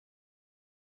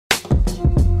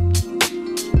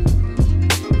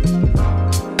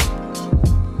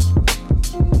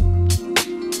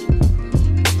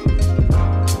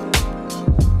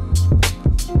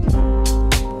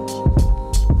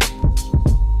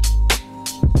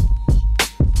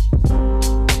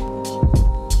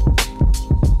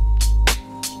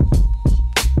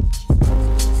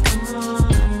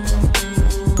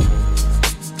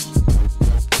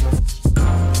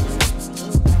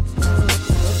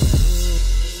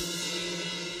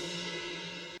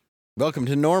Welcome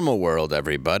to Normal World,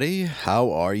 everybody.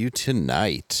 How are you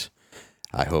tonight?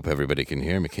 I hope everybody can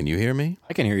hear me. Can you hear me?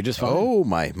 I can hear you just fine. Oh,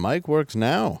 my mic works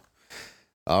now.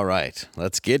 All right,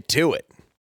 let's get to it.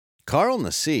 Carl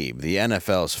Nassib, the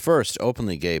NFL's first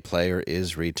openly gay player,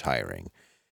 is retiring.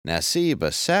 Nassib,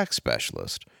 a sack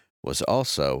specialist, was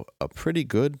also a pretty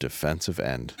good defensive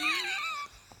end.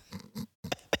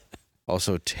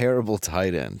 Also, terrible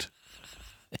tight end.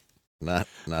 Not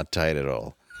tight at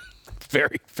all.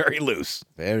 Very, very loose.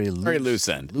 Very loose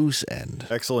end. Loose end.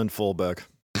 Excellent fullback.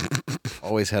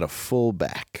 Always had a full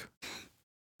back.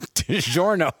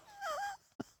 DiGiorno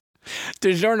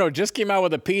just came out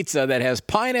with a pizza that has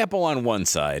pineapple on one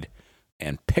side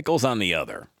and pickles on the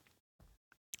other.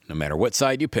 No matter what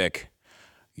side you pick,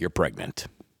 you're pregnant.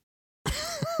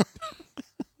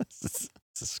 It's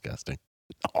disgusting.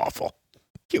 Awful.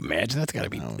 Can you imagine? That's got to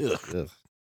be... Ugh.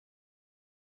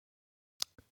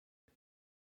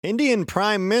 Indian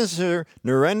Prime Minister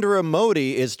Narendra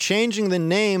Modi is changing the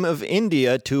name of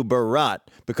India to Bharat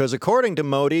because, according to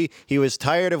Modi, he was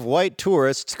tired of white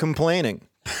tourists complaining.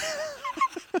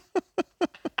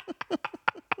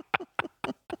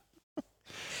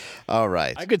 All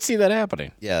right. I could see that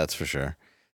happening. Yeah, that's for sure.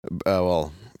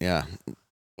 Well, yeah.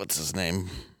 What's his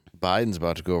name? Biden's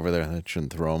about to go over there. That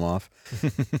shouldn't throw him off.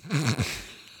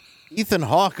 Ethan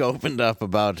Hawke opened up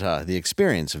about the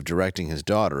experience of directing his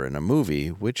daughter in a movie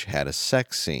which had a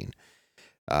sex scene.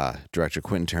 Director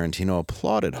Quentin Tarantino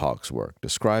applauded Hawke's work,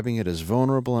 describing it as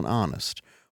vulnerable and honest,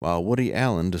 while Woody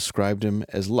Allen described him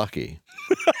as lucky.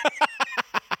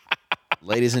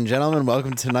 Ladies and gentlemen,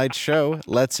 welcome to tonight's show.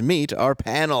 Let's meet our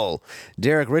panel.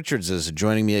 Derek Richards is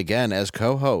joining me again as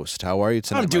co-host. How are you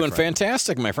tonight? I'm doing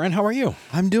fantastic, my friend. How are you?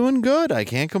 I'm doing good. I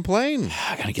can't complain.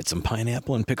 I got to get some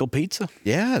pineapple and pickle pizza.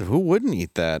 Yeah, who wouldn't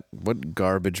eat that? What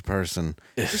garbage person?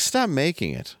 Just stop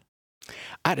making it.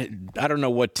 I don't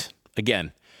know what...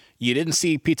 Again, you didn't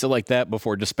see pizza like that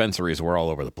before dispensaries were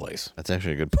all over the place. That's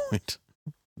actually a good point.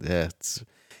 Yeah,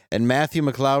 and Matthew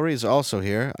McLowry is also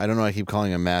here. I don't know why I keep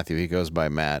calling him Matthew. He goes by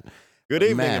Matt. Good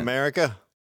evening, Matt. America.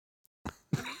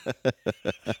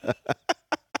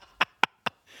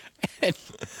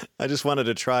 I just wanted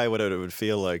to try what it would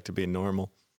feel like to be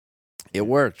normal. It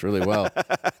worked really well.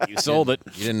 You sold it.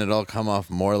 You didn't at all come off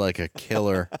more like a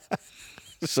killer.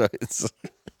 So it's...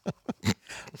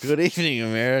 Good evening,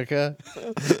 America.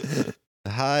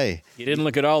 Hi. You didn't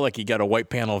look at all like you got a white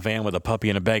panel van with a puppy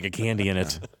and a bag of candy in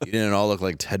it. You didn't all look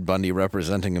like Ted Bundy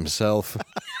representing himself.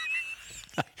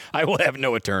 I will have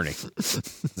no attorney.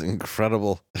 It's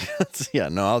incredible. Yeah,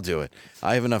 no, I'll do it.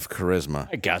 I have enough charisma.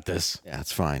 I got this. Yeah,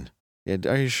 it's fine. Yeah,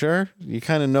 are you sure? You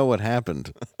kind of know what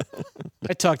happened.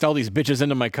 I talked all these bitches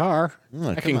into my car.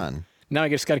 Come on. Now I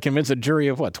just got to convince a jury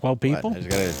of what, 12 people?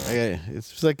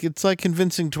 It's like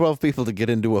convincing 12 people to get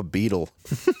into a Beetle.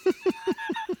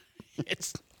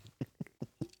 It's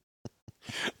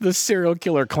the serial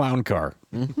killer clown car.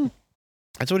 Mm-hmm.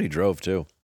 That's what he drove too.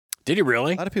 Did he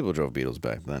really? A lot of people drove Beetles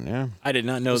back then. Yeah, I did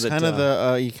not know that. Kind of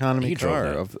the economy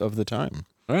car drove of the time.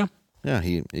 Yeah. Yeah.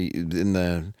 He in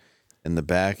the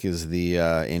back is the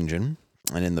engine,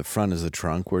 and in the front is the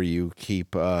trunk where you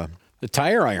keep the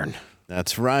tire iron.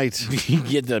 That's right. You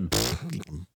get the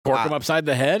cork him upside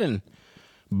the head and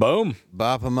boom,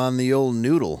 bop him on the old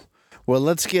noodle. Well,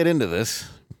 let's get into this.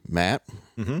 Matt,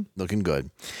 looking good.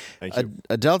 Thank you.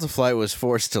 A Delta flight was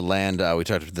forced to land. We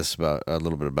talked a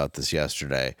little bit about this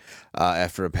yesterday.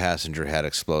 After a passenger had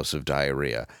explosive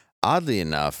diarrhea. Oddly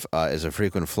enough, as a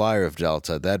frequent flyer of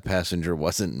Delta, that passenger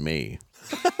wasn't me.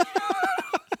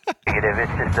 Negative.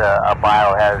 It's just a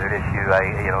biohazard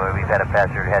issue. We've had a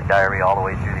passenger who had diarrhea all the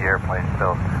way through the airplane,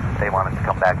 so they wanted to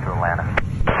come back to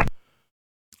Atlanta.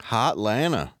 Hot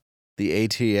Lana, the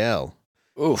ATL.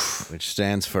 Oof. Which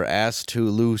stands for ass too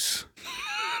loose.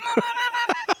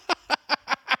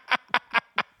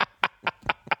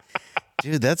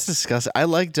 Dude, that's disgusting. I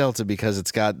like Delta because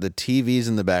it's got the TVs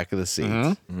in the back of the seats.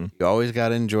 Mm-hmm. You always got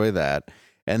to enjoy that.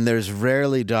 And there's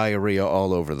rarely diarrhea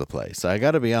all over the place. I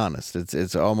got to be honest.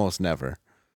 It's almost never.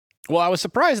 Well, I was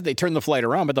surprised that they turned the flight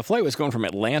around, but the flight was going from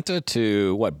Atlanta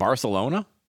to, Barcelona?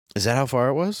 Is that how far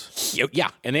it was? Yeah,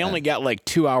 and they only got like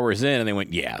 2 hours in, and they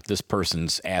went, yeah, this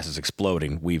person's ass is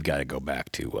exploding. We've got to go back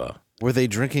to... Were they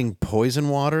drinking poison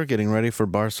water getting ready for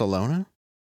Barcelona?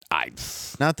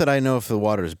 Not that I know if the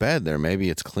water is bad there. Maybe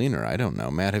it's cleaner. I don't know.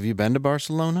 Matt, have you been to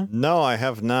Barcelona? No, I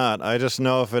have not. I just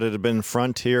know if it had been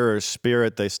Frontier or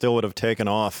Spirit, they still would have taken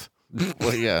off.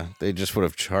 Well, yeah, they just would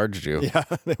have charged you. Yeah,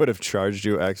 they would have charged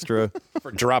you extra.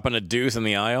 For dropping a deuce in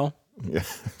the aisle? Yeah,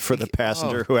 for the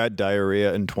passenger who had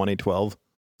diarrhea in 2012.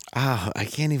 I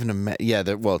can't even imagine. Yeah,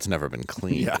 well, it's never been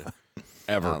cleaned. Yeah.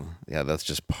 Ever. Yeah, that's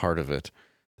just part of it.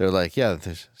 They're like, yeah,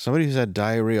 there's somebody who's had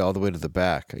diarrhea all the way to the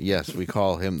back. Yes, we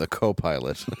call him the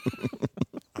co-pilot.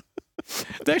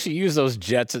 They actually use those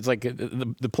jets. It's like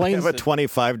the I planes. have a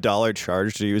 $25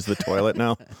 charge to use the toilet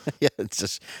now. Yeah, it's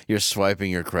just you're swiping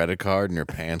your credit card and your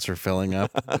pants are filling up.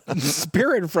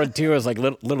 Spirit Frontier is like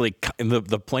literally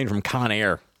the plane from Con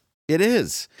Air. It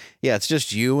is. Yeah, it's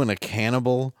just you and a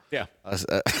cannibal. Yeah.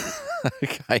 A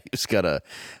guy who's got a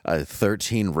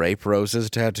 13 rape roses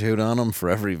tattooed on him for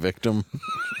every victim.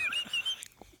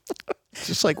 It's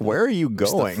just like, where are you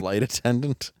Just the going? flight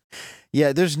attendant.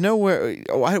 Yeah, there's nowhere.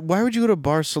 Why would you go to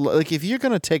Barcelona? Like, if you're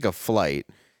going to take a flight,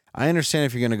 I understand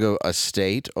if you're going to go a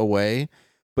state away,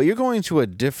 but you're going to a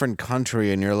different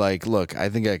country and you're like, look, I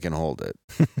think I can hold it.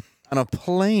 On a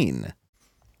plane.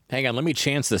 Hang on, let me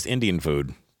chance this Indian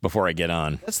food before I get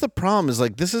on. That's the problem is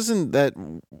like, this isn't that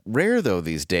rare though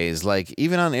these days. Like,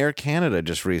 even on Air Canada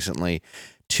just recently,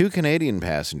 2 Canadian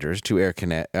passengers,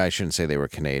 I shouldn't say they were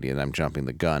Canadian, I'm jumping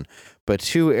the gun, but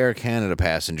 2 Air Canada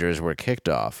passengers were kicked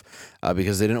off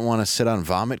because they didn't want to sit on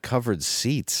vomit-covered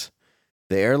seats.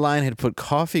 The airline had put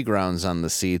coffee grounds on the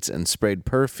seats and sprayed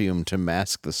perfume to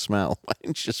mask the smell. Why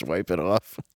didn't you just wipe it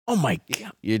off? Oh my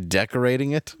God. You're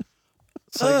decorating it?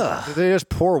 It's like, did they just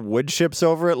pour wood chips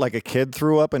over it like a kid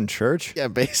threw up in church? Yeah,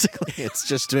 basically, it's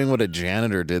just doing what a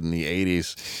janitor did in the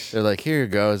 80s. They're like, here you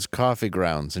go, it's coffee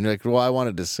grounds. And you're like, well, I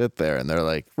wanted to sit there. And they're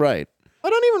like, right. I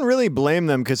don't even really blame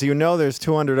them because there's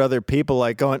 200 other people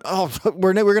like going, oh,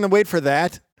 we're going to wait for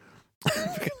that.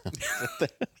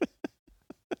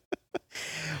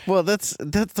 Well, that's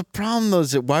the problem, though,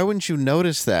 is that why wouldn't you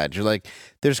notice that? You're like,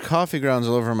 there's coffee grounds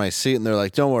all over my seat. And they're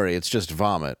like, don't worry, it's just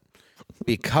vomit.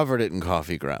 We covered it in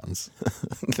coffee grounds.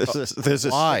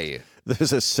 Why?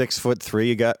 There's a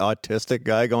 6'3" guy, autistic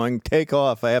guy going, take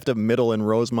off. I have to middle in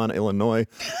Rosemont, Illinois.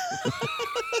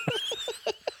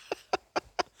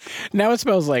 Now it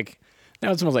smells like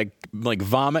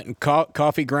vomit and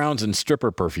coffee grounds and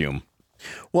stripper perfume.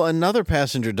 Well, another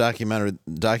passenger documented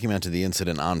the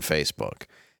incident on Facebook,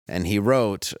 and he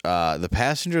wrote, the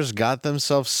passengers got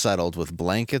themselves settled with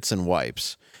blankets and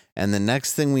wipes, and the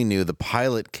next thing we knew, the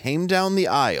pilot came down the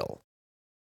aisle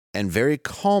and very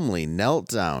calmly knelt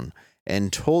down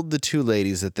and told the 2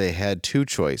 ladies that they had 2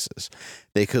 choices.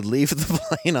 They could leave the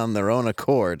plane on their own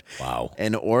accord. Wow.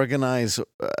 And organize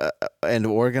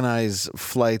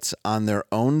flights on their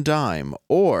own dime,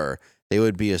 or they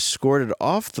would be escorted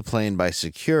off the plane by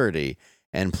security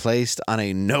and placed on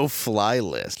a no-fly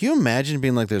list. Can you imagine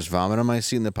being like, there's vomit on my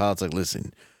seat, and the pilot's like,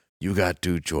 listen, you got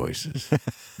 2 choices.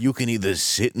 You can either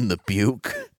sit in the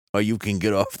puke, or you can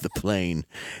get off the plane,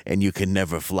 and you can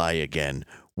never fly again.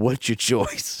 What's your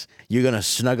choice? You're going to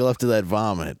snuggle up to that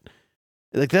vomit.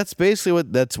 Like, that's basically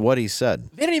what he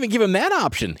said. They didn't even give him that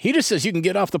option. He just says you can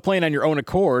get off the plane on your own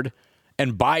accord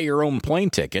and buy your own plane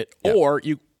ticket, or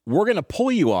we're going to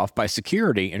pull you off by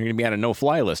security and you're going to be on a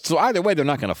no-fly list. So either way, they're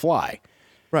not going to fly.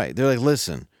 Right. They're like,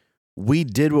 listen, we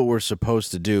did what we're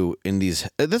supposed to do in these.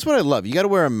 That's what I love. You got to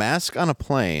wear a mask on a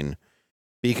plane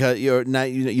because you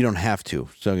don't have to.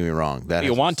 Don't get me wrong. That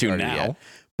You hasn't want to started now. yet.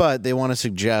 But they want to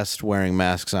suggest wearing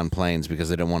masks on planes because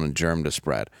they don't want a germ to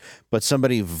spread. But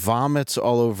somebody vomits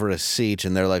all over a seat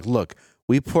and they're like, look,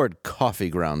 we poured coffee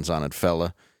grounds on it,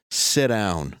 fella. Sit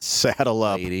down. Saddle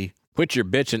up. Lady. Quit your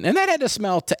bitching. And that had to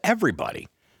smell to everybody.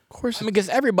 Of course. I mean, because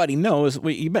everybody knows,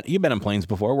 you've been on planes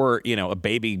before where, a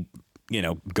baby,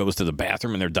 goes to the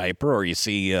bathroom in their diaper, or you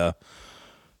see,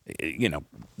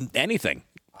 anything.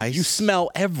 You smell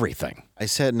everything. I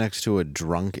sat next to a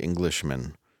drunk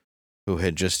Englishman who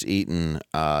had just eaten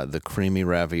the creamy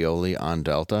ravioli on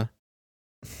Delta,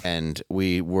 and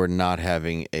we were not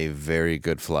having a very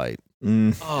good flight.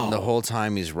 And the whole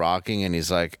time he's rocking, and he's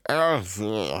like, and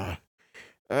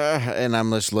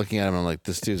I'm just looking at him, I'm like,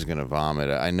 this dude's going to vomit.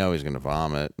 I know he's going to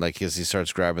vomit. Like, as he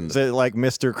starts grabbing Is it like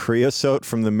Mr. Creosote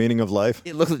from The Meaning of Life?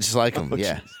 It looked just like him,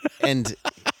 yeah. And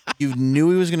you knew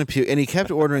he was going to puke, and he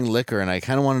kept ordering liquor, and I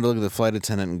kind of wanted to look at the flight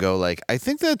attendant and go, like, I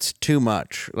think that's too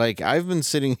much. Like, I've been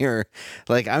sitting here,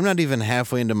 like, I'm not even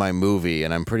halfway into my movie,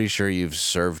 and I'm pretty sure you've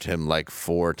served him, like,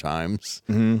 4 times.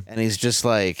 Mm-hmm. And he's just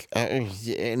like,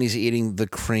 and he's eating the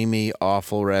creamy,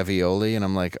 awful ravioli, and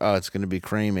I'm like, oh, it's going to be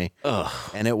creamy. Ugh.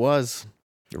 And it was.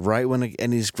 Right when,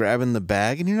 and he's grabbing the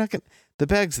bag, and you're not going to, the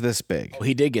bag's this big. Oh,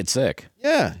 he did get sick.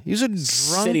 Yeah, he's a drunk.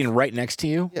 Sitting right next to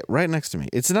you? Yeah, right next to me.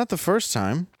 It's not the first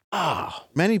time. Oh.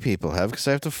 Many people have because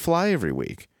I have to fly every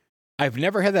week. I've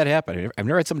never had that happen. I've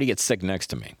never had somebody get sick next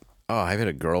to me. Oh, I've had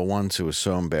a girl once who was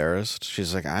so embarrassed.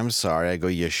 She's like, I'm sorry. I go,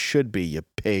 you should be, you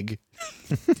pig.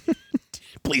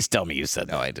 Please tell me you said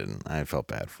that. No, I didn't. I felt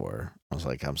bad for her. I was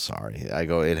like, I'm sorry. I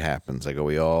go, it happens. I go,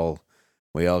 we all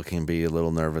can be a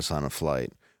little nervous on a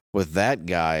flight. With that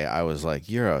guy, I was like,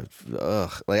 you're a,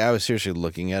 ugh. Like, I was seriously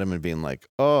looking at him and being like,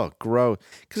 oh, gross.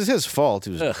 Because it's his fault.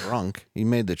 He was drunk. He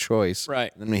made the choice.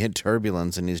 Right. Then we hit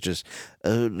turbulence, and he's just,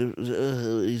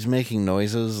 he's making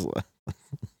noises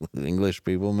English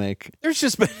people make There's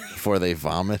just been before they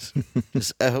vomit.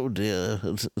 Just, oh, dear.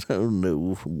 Oh,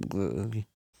 no.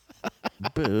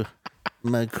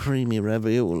 My creamy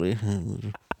ravioli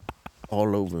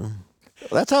all over.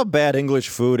 That's how bad English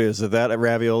food is. That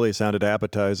ravioli sounded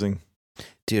appetizing.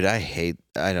 Dude, I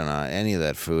don't know, any of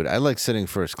that food. I like sitting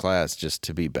first class just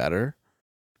to be better,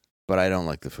 but I don't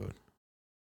like the food.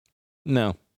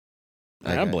 no.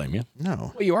 Like, I don't blame you.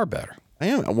 No. Well, you are better. I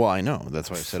am. Well, I know.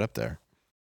 That's why I sit up there.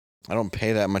 I don't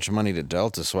pay that much money to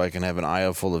Delta so I can have an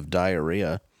aisle full of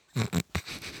diarrhea.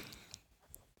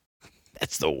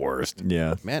 That's the worst.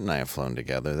 Yeah. Matt and I have flown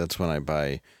together. That's when I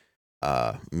buy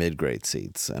mid-grade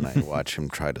seats, and I watch him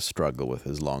try to struggle with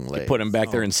his long legs. You put him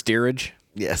back there in steerage.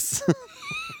 Yes.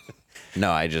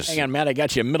 No, I just... Hang on, Matt. I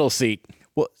got you a middle seat.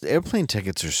 Well, airplane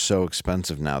tickets are so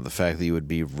expensive now. The fact that you would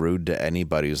be rude to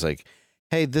anybody who's like,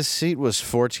 hey, this seat was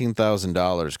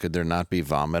 $14,000. Could there not be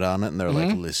vomit on it? And they're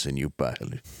like, listen, you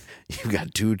pilot, you've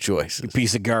got two choices. You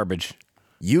piece of garbage.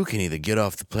 You can either get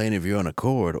off the plane of your own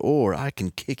accord, or I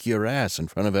can kick your ass in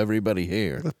front of everybody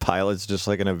here. The pilot's just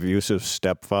like an abusive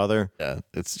stepfather. Yeah,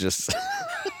 it's just...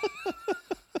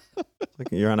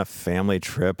 Like you're on a family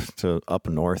trip to up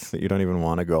north that you don't even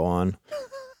want to go on.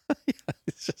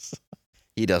 It's just...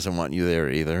 He doesn't want you there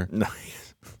either. No.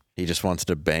 He just wants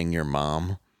to bang your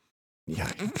mom, Yeah.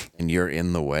 and you're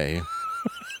in the way.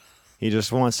 He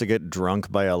just wants to get drunk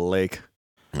by a lake.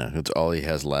 Yeah, it's all he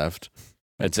has left.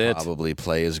 That's it. Probably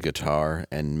play his guitar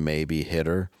and maybe hit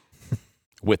her.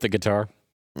 With the guitar.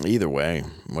 Either way,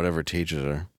 whatever teaches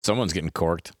her. Someone's getting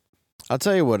corked. I'll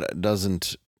tell you what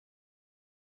doesn't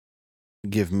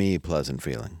give me pleasant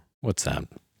feeling. What's that?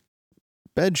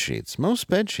 Bed sheets. Most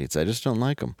bed sheets, I just don't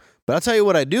like them. But I'll tell you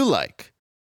what I do like.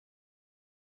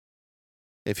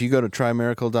 If you go to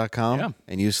trymiracle.com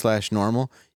and use /normal,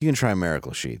 you can try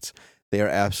Miracle Sheets. They are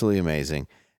absolutely amazing.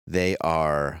 They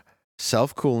are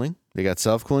self-cooling. They got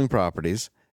self-cooling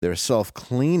properties. They're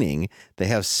self-cleaning. They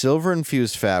have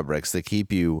silver-infused fabrics that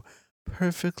keep you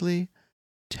perfectly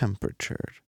temperate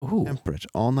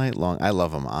all night long. I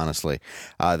love them, honestly.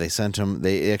 They sent them.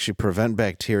 They actually prevent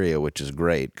bacteria, which is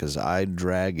great because I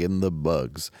drag in the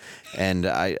bugs, and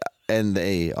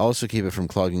they also keep it from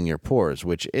clogging your pores,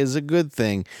 which is a good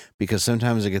thing because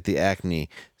sometimes I get the acne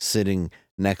sitting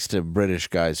next to British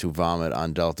guys who vomit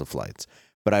on Delta flights.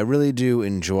 But I really do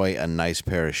enjoy a nice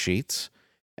pair of sheets.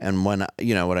 And when,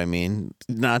 you know what I mean?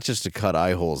 Not just to cut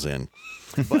eye holes in,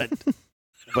 but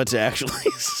to actually...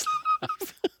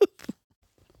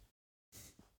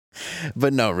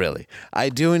 But no, really. I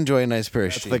do enjoy a nice pair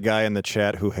of sheets. The guy in the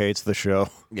chat who hates the show.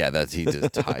 Yeah, that's he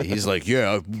just he's like,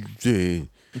 yeah,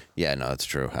 yeah, no, it's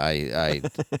true. I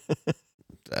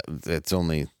it's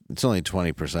only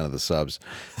 20% of the subs.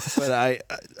 But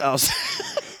I'll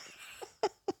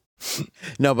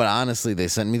No, but honestly, they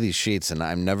sent me these sheets, and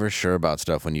I'm never sure about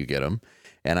stuff when you get them.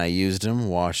 And I used them,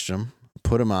 washed them,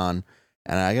 put them on,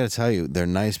 and I got to tell you, they're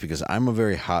nice because I'm a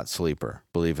very hot sleeper,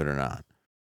 believe it or not.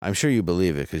 I'm sure you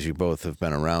believe it because you both have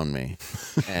been around me,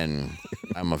 and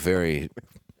I'm a very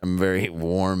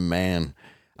warm man.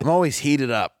 I'm always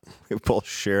heated up. We both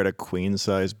shared a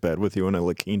queen-size bed with you in a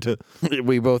La Quinta.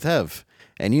 We both have.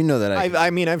 And you know that I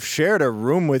mean, I've shared a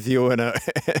room with you in a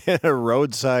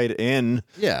roadside inn.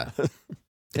 Yeah.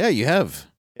 Yeah, you have.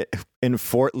 In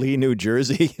Fort Lee, New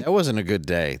Jersey. That wasn't a good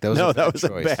day. That was a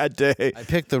bad day. I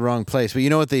picked the wrong place. But you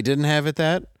know what they didn't have at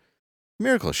that?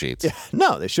 Miracle Sheets. Yeah,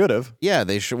 no, they should have. Yeah,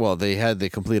 they should. Well, they had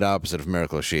the complete opposite of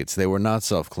Miracle Sheets. They were not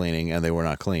self-cleaning, and they were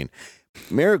not clean.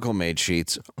 Miracle Made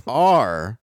Sheets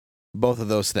are both of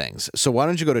those things. So why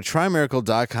don't you go to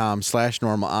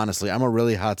trymiracle.com/normal. Honestly, I'm a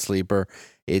really hot sleeper.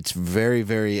 It's very,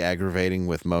 very aggravating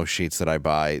with most sheets that I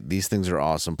buy. These things are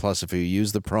awesome. Plus, if you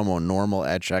use the promo NORMAL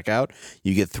at checkout,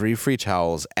 you get 3 free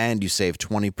towels and you save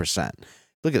 20%.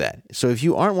 Look at that. So if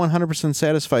you aren't 100%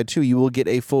 satisfied too, you will get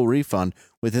a full refund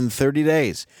within 30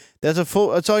 days. That's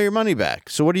all your money back.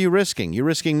 So what are you risking? You're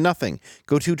risking nothing.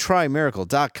 Go to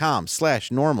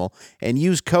trymiracle.com/normal and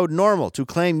use code NORMAL to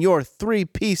claim your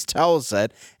 3-piece towel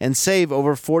set and save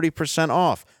over 40%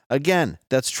 off. Again,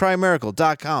 that's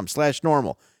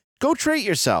trymiracle.com/normal. Go treat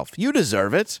yourself. You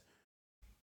deserve it.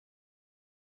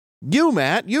 You,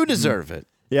 Matt, you deserve it.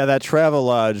 Yeah, that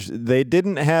Travelodge, they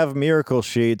didn't have Miracle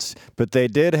Sheets, but they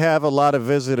did have a lot of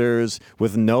visitors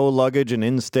with no luggage and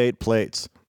in-state plates.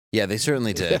 Yeah, they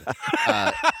certainly did.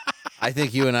 I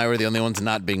think you and I were the only ones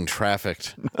not being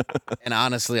trafficked. And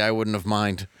honestly, I wouldn't have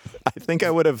minded. I think I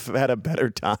would have had a better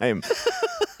time.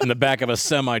 In the back of a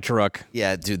semi-truck.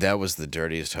 Yeah, dude, that was the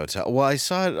dirtiest hotel. Well, I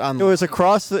saw it on. It was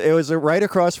right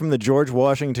across from the George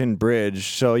Washington Bridge,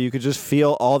 so you could just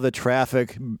feel all the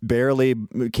traffic barely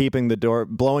blowing the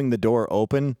door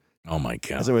open. Oh my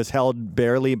God. As it was held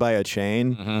barely by a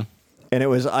chain. Mm-hmm. And it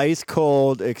was ice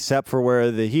cold except for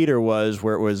where the heater was,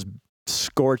 where it was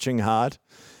scorching hot.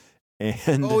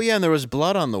 And Oh, yeah, and there was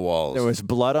blood on the walls. there was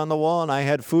blood on the wall, and I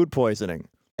had food poisoning.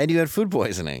 And you had food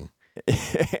poisoning.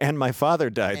 And my father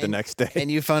died the next day.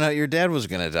 And you found out your dad was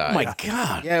going to die. Oh my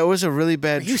God. Yeah, it was a really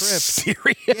bad Are you trip.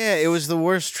 serious? Yeah, it was the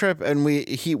worst trip. And we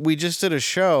just did a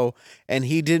show, and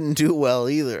he didn't do well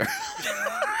either.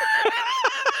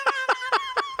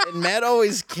 And Matt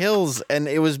always kills, and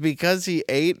it was because he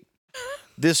ate.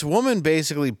 This woman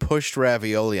basically pushed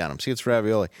ravioli on him. See, it's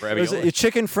ravioli. It was a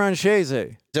chicken franchise.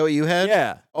 Is that what you had?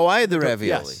 Yeah. Oh, I had the ravioli.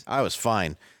 Yes. I was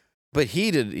fine. But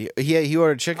he did. He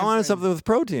ordered chicken. I wanted something with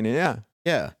protein, yeah.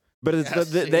 Yeah. But it's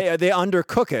they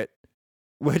undercook it,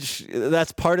 which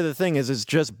that's part of the thing is it's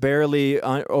just barely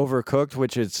overcooked,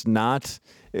 which it's not.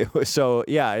 So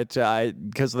yeah,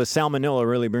 because the salmonella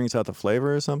really brings out the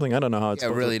flavor or something. I don't know how it's. Yeah,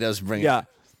 it really does bring. Yeah,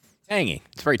 Tangy.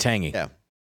 It's very tangy. Yeah.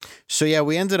 So yeah,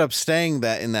 we ended up staying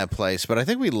in that place, but I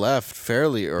think we left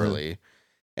fairly early,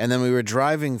 and then we were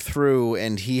driving through,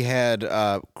 and he had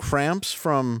cramps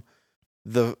from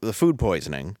the food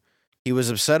poisoning. He was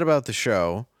upset about the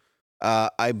show.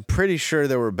 I'm pretty sure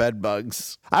there were bed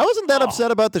bugs. I wasn't that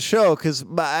upset about the show because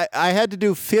I had to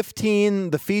do 15.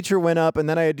 The feature went up, and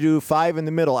then I had to do 5 in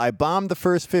the middle. I bombed the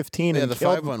first 15. Yeah, and the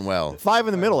killed 5 went well. 5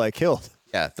 in the middle, I killed.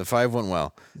 Yeah, the 5 went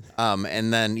well.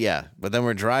 And then, but then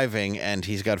we're driving, and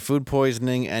he's got food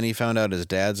poisoning, and he found out his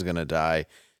dad's going to die.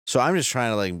 So I'm just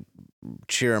trying to, like,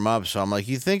 cheer him up. So I'm like,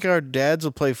 you think our dads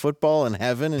will play football in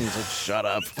heaven? And he's like, shut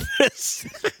up.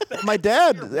 My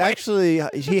dad, actually,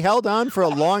 he held on for a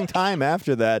long time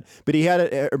after that, but he had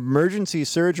an emergency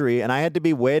surgery, and I had to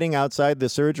be waiting outside the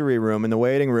surgery room in the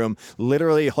waiting room,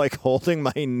 literally, like, holding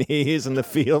my knees in the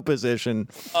fetal position.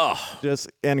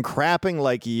 And crapping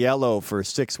like yellow for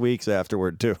 6 weeks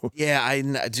afterward, too. Yeah,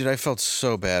 dude, I felt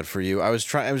so bad for you. I was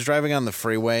driving on the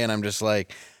freeway, and I'm just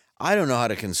like, I don't know how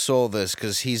to console this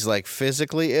because he's like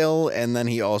physically ill, and then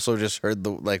he also just heard the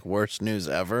like worst news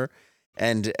ever,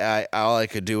 and all I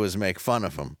could do was make fun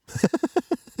of him.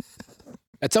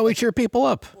 That's how we cheer people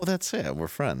up. Well, that's it. We're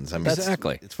friends. I mean,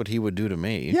 Exactly. It's what he would do to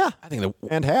me. Yeah, I think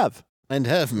and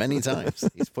have many times.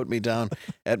 He's put me down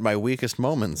at my weakest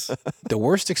moments. the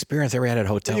worst experience I ever had at a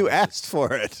hotel. you asked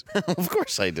for it. Of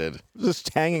course, I did.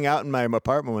 Just hanging out in my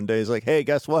apartment one day. He's like, "Hey,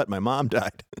 guess what? My mom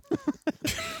died."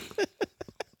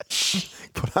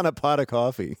 Put on a pot of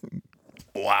coffee.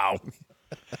 Wow.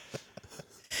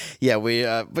 Yeah,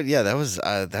 but yeah, that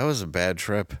was a bad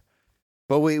trip.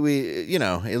 But we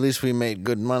at least we made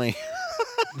good money.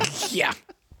 Yeah.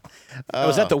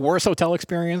 Was that the worst hotel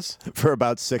experience? For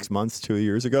about 6 months, 2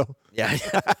 years ago. Yeah.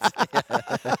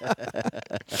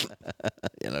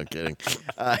 No kidding.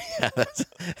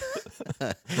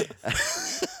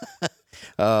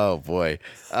 Oh boy.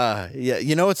 Yeah.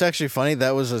 You know what's actually funny?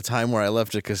 That was a time where I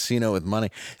left a casino with money.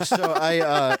 So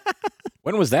I.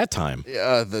 When was that time?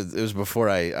 It was before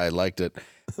I liked it.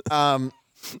 It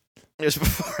was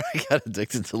before I got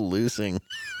addicted to losing.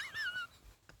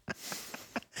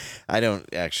 I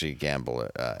don't actually gamble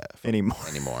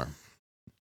anymore.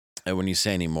 And when you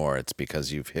say anymore, it's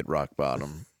because you've hit rock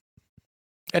bottom.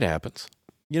 It happens.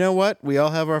 You know what? We all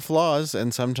have our flaws,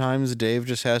 and sometimes Dave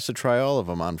just has to try all of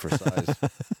them on for size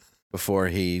before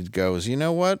he goes, you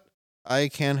know what? I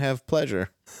can have pleasure.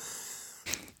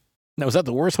 Now, was that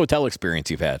the worst hotel experience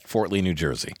you've had? Fort Lee, New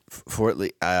Jersey. Fort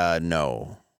Lee?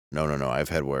 No. I've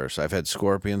had worse. I've had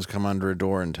scorpions come under a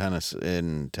door in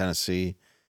Tennessee.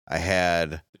 I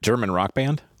had German rock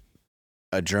band?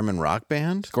 a German rock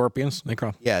band. Scorpions? They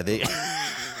call. Yeah, they.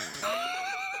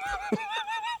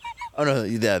 Oh no!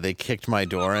 Yeah, they kicked my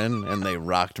door in and they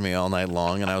rocked me all night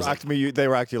long, and I was They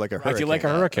rocked you like a hurricane. Rocked you like a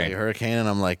hurricane. a hurricane, and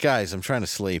I'm like, guys, I'm trying to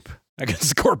sleep. I got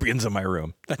scorpions in my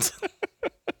room. That's.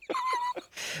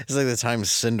 It's like the time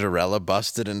Cinderella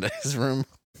busted into his room.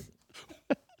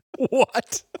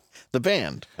 What? The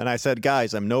band. And I said,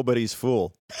 guys, I'm nobody's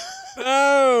fool.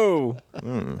 Oh.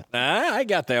 I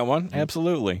got that one.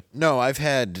 Absolutely. No, I've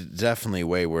had definitely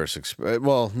way worse.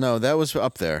 Well, no, that was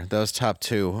up there. That was top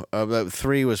 2.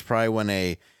 3 was probably when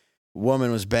a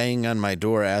woman was banging on my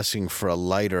door asking for a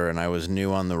lighter, and I was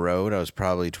new on the road. I was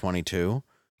probably 22,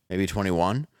 maybe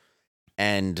 21.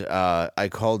 And I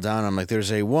called down. I'm like,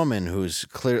 there's a woman who's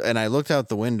clear. And I looked out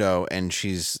the window, and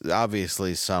she's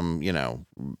obviously some,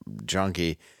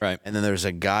 junkie. Right. And then there's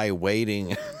a guy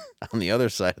waiting on the other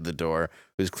side of the door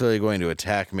who's clearly going to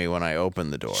attack me when I open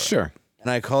the door. Sure.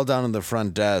 And I called down to the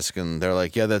front desk, and they're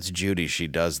like, yeah, that's Judy. She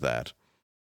does that.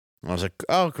 And I was like,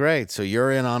 oh, great. So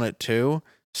you're in on it too?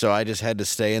 So I just had to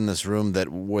stay in this room that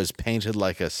was painted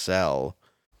like a cell,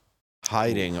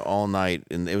 hiding all night.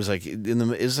 And it was like it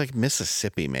was like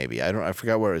Mississippi, maybe. I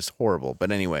forgot where. It was horrible.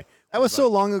 But anyway. That was so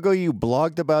long ago you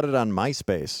blogged about it on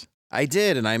MySpace. I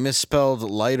did, and I misspelled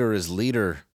lighter as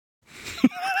leader.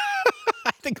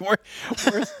 I think we're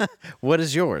What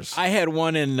is yours? I had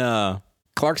one in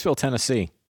Clarksville, Tennessee.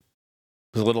 It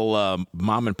was a little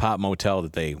mom and pop motel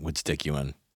that they would stick you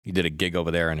in. You did a gig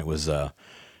over there, and it was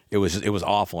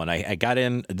awful. And I got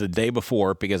in the day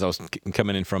before because I was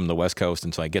coming in from the West Coast,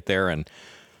 and so I get there and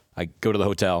I go to the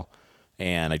hotel,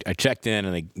 and I checked in,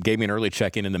 and they gave me an early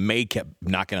check-in, and the maid kept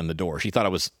knocking on the door. She thought I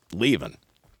was leaving,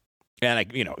 and I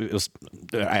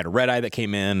had a red eye that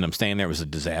came in. And I'm staying there. It was a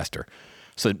disaster.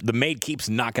 So the maid keeps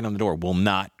knocking on the door, will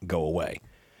not go away.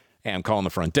 And I'm calling the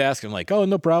front desk. I'm like, oh,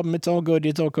 no problem. It's all good.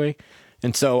 It's okay.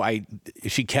 And so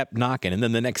she kept knocking. And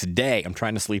then the next day, I'm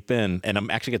trying to sleep in, and I'm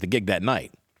actually at the gig that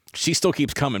night. She still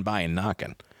keeps coming by and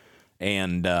knocking.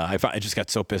 And I just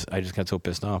got so pissed. I just got so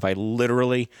pissed off. I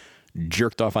literally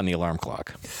jerked off on the alarm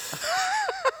clock.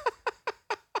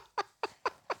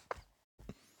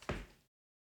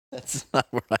 That's not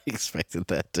where I expected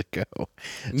that to go.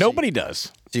 Nobody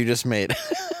does. So you just made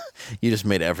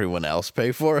everyone else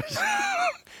pay for it?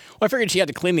 Well, I figured she had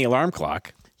to clean the alarm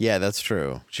clock. Yeah, that's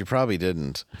true. She probably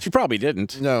didn't. She probably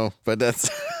didn't. No, but that's...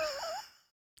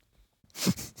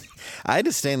 I had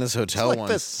to stay in this hotel It's like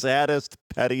the once. saddest,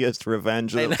 pettiest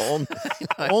revenge that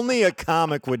only a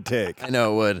comic would take. I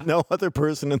know it would. No other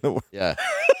person in the world. Yeah.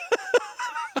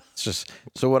 It's just...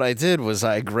 So what I did was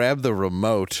I grabbed the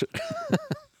remote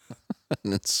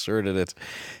and inserted it.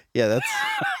 Yeah, that's...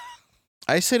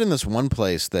 I stayed in this one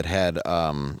place that had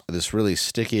this really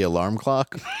sticky alarm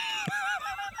clock.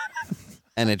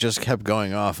 And it just kept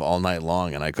going off all night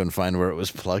long, and I couldn't find where it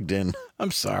was plugged in.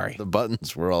 I'm sorry. The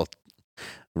buttons were all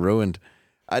ruined.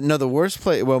 No, the worst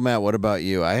place... Well, Matt, what about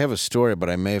you? I have a story, but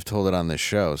I may have told it on this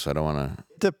show, so I don't want to...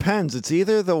 Depends. It's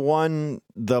either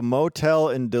the motel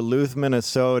in Duluth,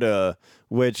 Minnesota,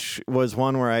 which was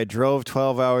one where I drove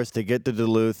 12 hours to get to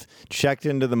Duluth, checked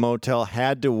into the motel,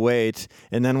 had to wait,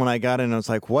 and then when I got in, I was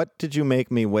like, what did you make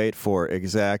me wait for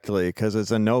exactly? Because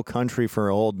it's a No Country for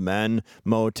Old Men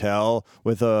motel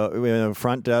with a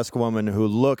front desk woman who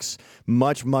looks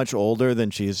much, much older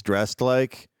than she's dressed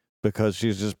like because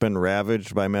she's just been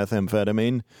ravaged by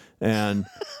methamphetamine. And...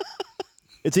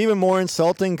 It's even more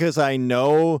insulting because I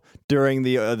know during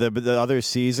the other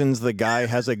seasons the guy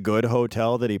has a good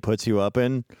hotel that he puts you up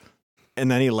in,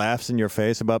 and then he laughs in your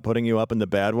face about putting you up in the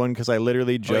bad one. Because I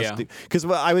literally just because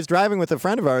I was driving with a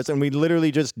friend of ours and we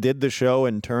literally just did the show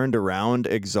and turned around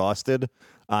exhausted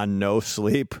on no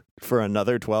sleep for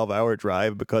another 12-hour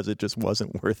drive because it just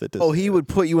wasn't worth it. He would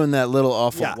put you in that little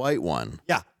awful white one.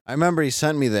 Yeah. I remember he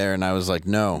sent me there, and I was like,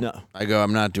 no. I go,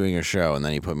 I'm not doing a show, and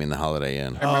then he put me in the Holiday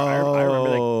Inn. I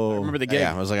remember the gig.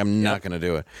 Yeah, I was like, I'm not going to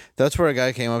do it. That's where a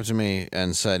guy came up to me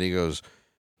and said, he goes,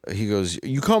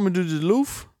 you coming to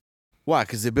Duluth? Why?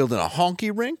 Because they're building a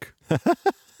honky rink?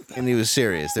 And he was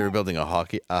serious. They were building a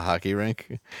hockey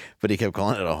rink, but he kept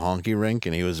calling it a honky rink,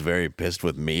 and he was very pissed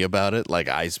with me about it. Like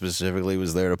I specifically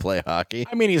was there to play hockey.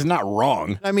 I mean, he's not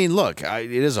wrong. I mean, look, it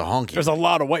is a honky. There's a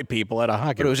lot of white people at a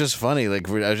hockey. But it was just funny. Like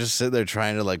I was just sitting there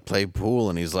trying to like play pool,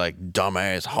 and he's like,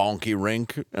 "Dumbass honky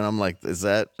rink," and I'm like, "Is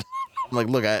that?" I'm like,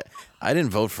 "Look, I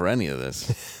didn't vote for any of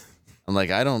this." I'm like,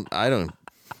 I don't.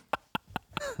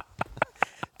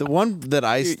 The one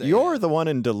that You're the one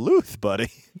in Duluth, buddy.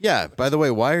 Yeah, by the way,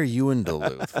 why are you in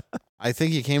Duluth? I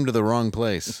think you came to the wrong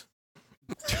place.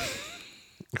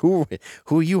 Who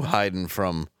are you hiding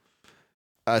from?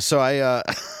 So I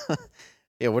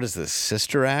yeah, what is this?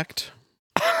 Sister Act?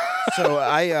 So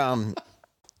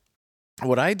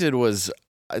what I did was,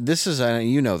 this is,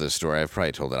 you know this story, I've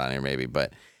probably told it on here maybe,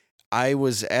 but I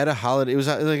was at a holiday, it was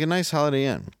like a nice Holiday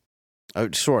Inn.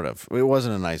 Sort of. It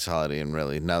wasn't a nice Holiday Inn,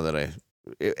 really, now that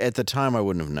at the time, I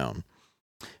wouldn't have known.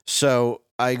 So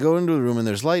I go into the room, and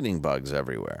there's lightning bugs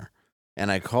everywhere.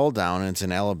 And I call down, and it's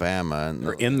in Alabama. And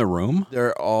they're in the room?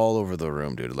 They're all over the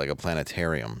room, dude, like a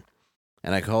planetarium.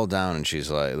 And I call down, and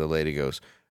she's like, the lady goes,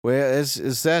 well,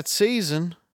 is that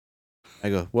season? I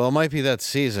go, well, it might be that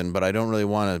season, but I don't really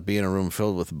want to be in a room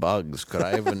filled with bugs. Could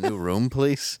I have a new room,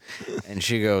 please? And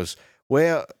she goes,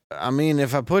 well, I mean,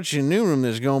 if I put you in a new room,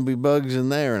 there's going to be bugs in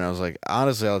there. And I was like,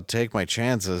 honestly, I'll take my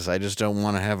chances. I just don't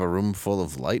want to have a room full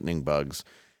of lightning bugs.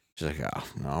 She's like, oh,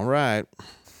 all right.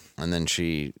 And then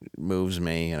she moves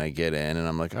me, and I get in, and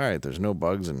I'm like, all right, there's no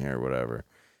bugs in here, whatever.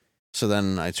 So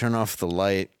then I turn off the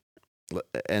light,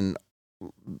 and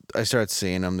I start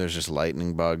seeing them. There's just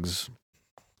lightning bugs.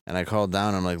 And I called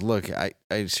down. I'm like, look,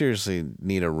 I seriously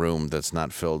need a room that's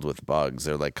not filled with bugs.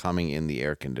 They're like coming in the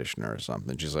air conditioner or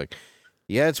something. She's like,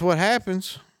 yeah, it's what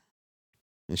happens.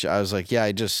 And I was like, yeah,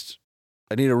 I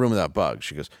need a room without bugs.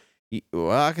 She goes,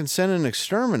 well, I can send an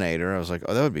exterminator. I was like,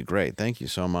 oh, that would be great. Thank you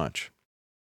so much.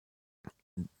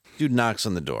 Dude knocks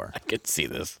on the door. I can see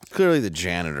this. Clearly the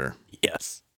janitor.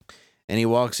 Yes. And he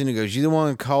walks in and goes, you the one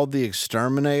who called the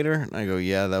exterminator? And I go,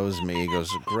 yeah, that was me. He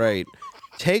goes, great.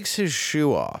 Takes his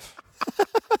shoe off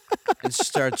and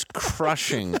starts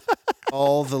crushing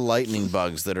all the lightning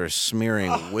bugs that are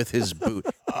smearing with his boot,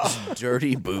 his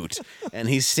dirty boot. And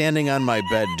he's standing on my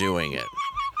bed doing it.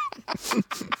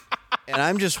 And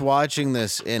I'm just watching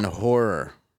this in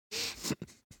horror.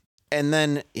 And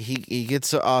then he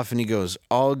gets off and he goes,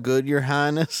 all good, Your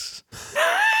Highness?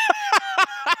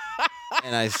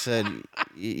 And I said,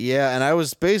 yeah. And I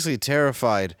was basically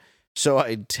terrified. So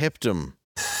I tipped him.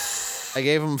 I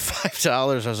gave him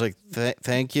 $5. I was like,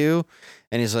 thank you.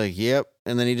 And he's like, yep.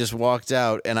 And then he just walked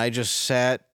out. And I just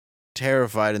sat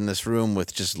terrified in this room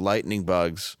with just lightning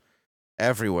bugs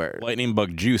everywhere. Lightning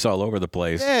bug juice all over the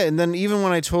place. Yeah. And then even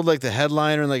when I told like the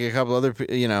headliner and like a couple other,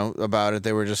 about it,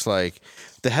 they were just like,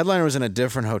 the headliner was in a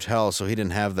different hotel, so he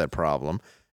didn't have that problem.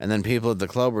 And then people at the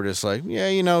club were just like, yeah,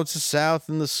 it's the South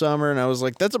in the summer. And I was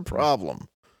like, that's a problem.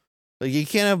 Like, you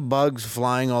can't have bugs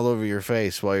flying all over your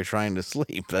face while you're trying to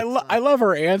sleep. I love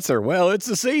her answer. Well, it's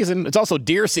the season. It's also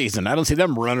deer season. I don't see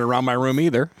them running around my room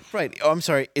either. Right. Oh, I'm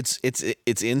sorry. It's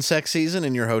insect season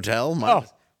in your hotel?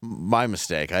 My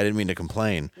mistake. I didn't mean to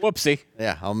complain. Whoopsie.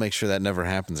 Yeah, I'll make sure that never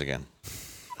happens again.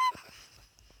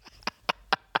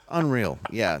 Unreal.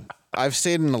 Yeah. I've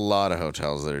stayed in a lot of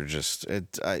hotels that are just,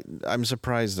 I'm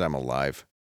surprised I'm alive.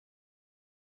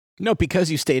 No, because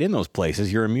you stayed in those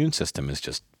places, your immune system is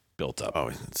just built up. Oh,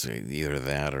 it's either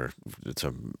that or it's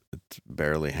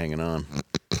barely hanging on.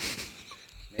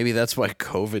 Maybe that's why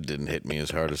COVID didn't hit me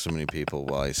as hard as so many people.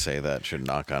 While I say that, should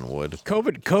knock on wood.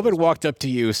 COVID walked up to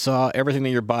you, saw everything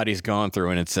that your body's gone through,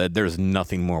 and it said, there's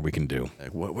nothing more we can do.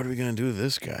 Like, what are we going to do with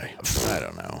this guy? I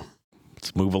don't know.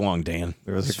 Let's move along, Dan.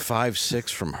 He's 5'6"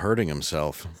 from hurting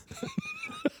himself.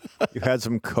 You had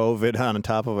some COVID on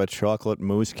top of a chocolate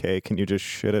mousse cake, and you just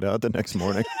shit it out the next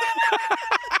morning.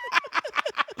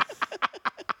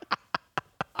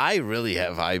 I really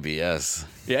have IBS.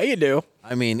 Yeah, you do.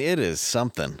 I mean, it is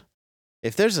something.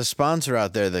 If there's a sponsor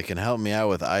out there that can help me out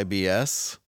with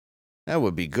IBS, that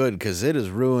would be good, because it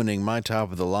is ruining my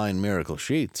top-of-the-line Miracle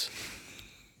Sheets.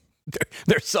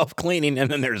 They're self-cleaning,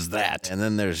 and then there's that. And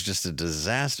then there's just a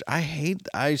disaster.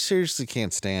 I seriously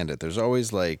can't stand it. There's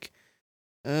always like,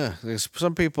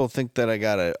 some people think that I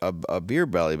got a beer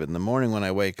belly, but in the morning when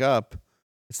I wake up,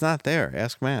 it's not there.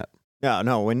 Ask Matt.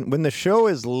 No. When the show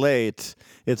is late,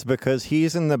 it's because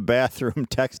he's in the bathroom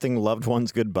texting loved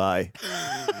ones goodbye.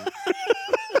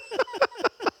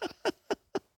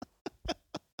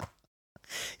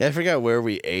 Yeah, I forgot where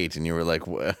we ate, and you were like,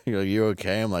 "You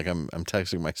okay?" I'm like, "I'm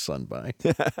texting my son bye."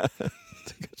 That's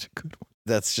a good one.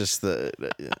 That's just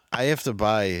I have to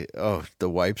buy. Oh, the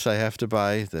wipes I have to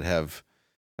buy that have,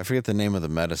 I forget the name of the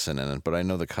medicine in it, but I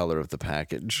know the color of the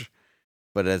package.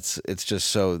 But it's just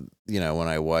so, when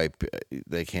I wipe,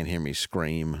 they can't hear me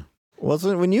scream. Well,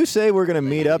 so when you say we're going to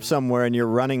meet up somewhere and you're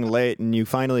running late and you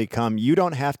finally come, you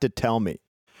don't have to tell me.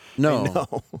 No.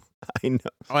 I know.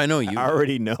 Oh, I know you. I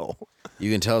already know.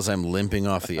 You can tell as I'm limping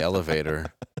off the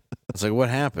elevator. It's like, what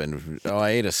happened? Oh, I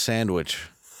ate a sandwich.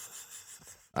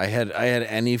 I had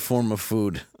any form of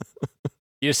food.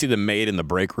 You just see the maid in the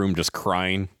break room just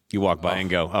crying. You walk by and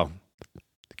go, oh,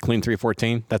 clean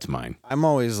 314? That's mine. I'm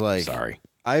always like, sorry.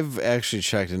 I've actually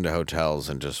checked into hotels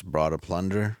and just brought a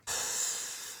plunger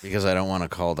because I don't want to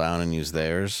call down and use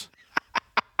theirs.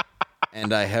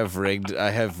 And I have rigged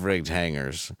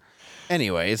hangers.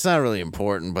 Anyway, it's not really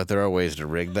important, but there are ways to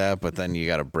rig that. But then you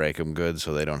got to break them good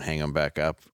so they don't hang them back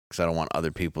up, because I don't want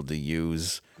other people to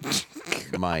use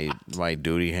my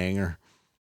duty hanger.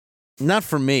 Not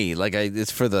for me,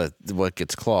 it's for what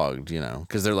gets clogged,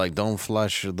 because they're like, don't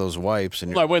flush those wipes.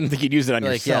 And well, I wouldn't think you'd use it on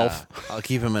yourself. Yeah, I'll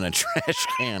keep them in a trash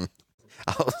can.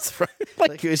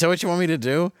 Is that what you want me to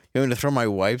do? You want me to throw my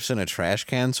wipes in a trash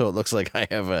can so it looks like I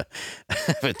have a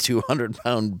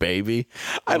 200-pound baby?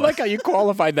 I like how you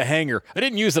qualified the hanger. I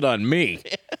didn't use it on me.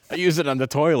 I used it on the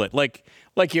toilet. Like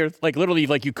you're literally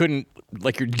like you couldn't,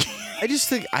 like you're I just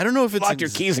think, I don't know if it's Lock your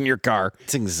keys in your car.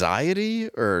 it's anxiety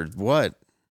or what.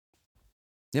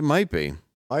 It might be.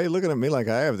 Why are you looking at me like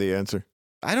I have the answer?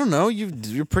 I don't know.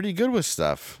 You're pretty good with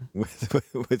stuff.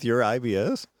 With your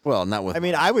IBS? Well, not with.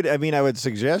 I would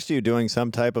suggest you doing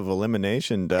some type of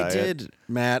elimination diet. I did,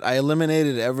 Matt. I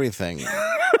eliminated everything.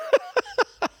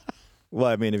 Well,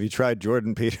 I mean, have you tried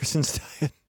Jordan Peterson's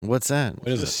diet? What's that? What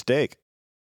is It's it? steak.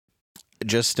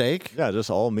 Just steak? Yeah, just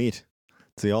all meat.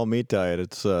 It's the all meat diet.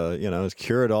 It's it's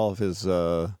cured all of his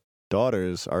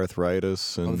daughter's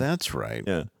arthritis and Oh, that's right.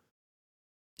 yeah.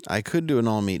 I could do an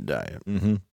all meat diet,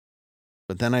 Mm-hmm.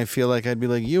 but then I feel like I'd be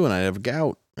like you and I'd have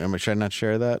gout. Should I not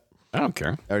share that? I don't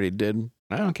care. I already did.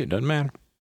 I don't care. It doesn't matter.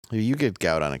 You get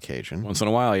gout on occasion. Once in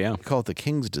a while, yeah. We call it the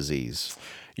king's disease.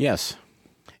 Yes.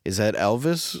 Is that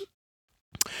Elvis?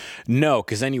 No,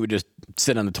 because then you would just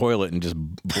sit on the toilet and just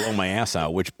blow my ass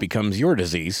out, which becomes your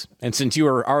disease. And since you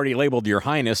were already labeled Your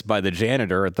Highness by the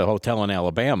janitor at the hotel in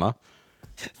Alabama,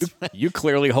 you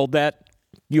clearly hold that.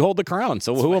 You hold the crown.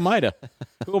 So who am I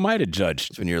to judge?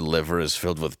 It's when your liver is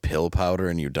filled with pill powder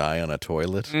and you die on a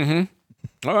toilet. Mm-hmm.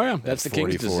 Oh yeah, that's the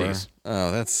king's 44. disease.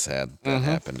 Oh, that's sad. That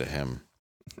happened to him.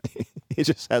 He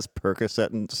just has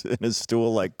Percocet in his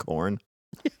stool like corn.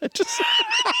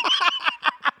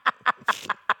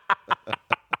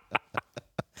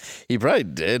 He probably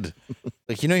did.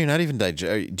 Like, you're not even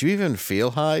do you even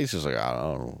feel high? He's just like, I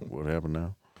don't know what happened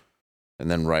now. And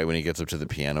then right when he gets up to the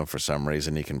piano, for some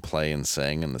reason, he can play and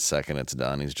sing. And the second it's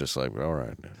done, he's just like, all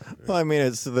right. Well, I mean,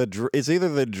 it's either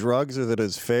the drugs or that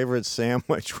his favorite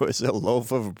sandwich was a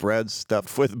loaf of bread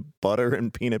stuffed with butter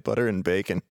and peanut butter and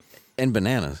bacon. And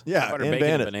bananas. Yeah, Butter, and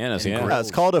bacon, and bananas. And Yeah. Yeah,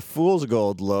 it's called a fool's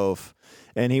gold loaf.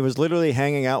 And he was literally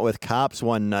hanging out with cops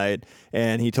one night,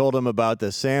 and he told them about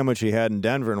the sandwich he had in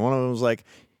Denver, and one of them was like,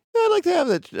 "Yeah,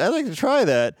 I'd like to try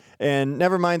that." And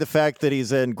never mind the fact that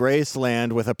he's in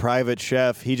Graceland with a private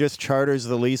chef, he just charters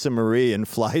the Lisa Marie and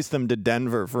flies them to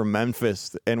Denver from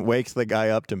Memphis and wakes the guy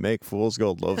up to make fool's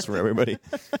gold loaves for everybody.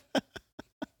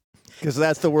 Because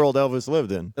that's the world Elvis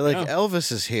lived in. They're like,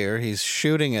 Elvis is here. He's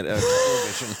shooting at a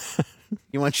television.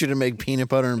 He wants you to make peanut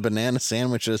butter and banana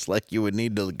sandwiches like you would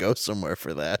need to go somewhere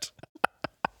for that.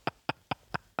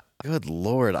 Good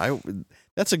Lord.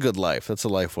 That's a good life. That's a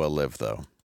life well lived, though.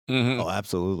 Mm-hmm. Oh,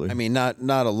 absolutely. I mean, not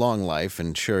a long life,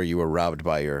 and sure, you were robbed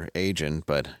by your agent,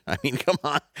 but, I mean, come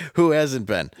on. Who hasn't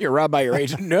been? You're robbed by your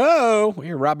agent. No,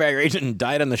 you're robbed by your agent and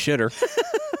died on the shitter.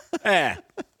 I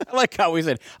like how we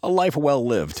said a life well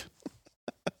lived.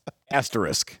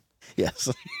 Asterisk. Yes.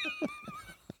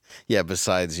 Yeah,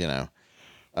 besides,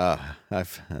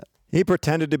 He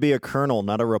pretended to be a colonel,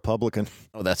 not a Republican.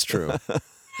 oh, that's true.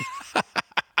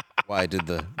 Why, did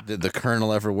the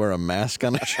colonel ever wear a mask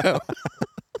on a show?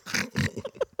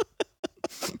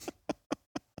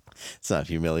 It's not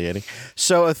humiliating.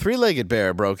 So a three-legged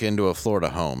bear broke into a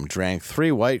Florida home, drank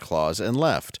 3 White Claws, and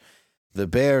left. The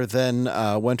bear then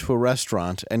went to a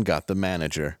restaurant and got the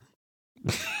manager.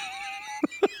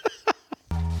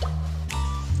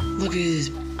 Look at this.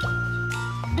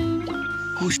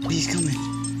 Oh, he's coming.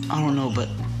 I don't know, but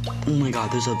oh my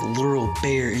God, there's a literal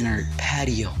bear in our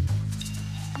patio.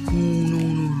 Oh,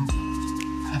 no.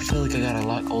 I feel like I gotta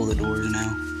lock all the doors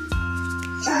now.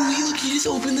 Oh, look, he just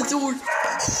opened the door.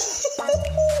 He's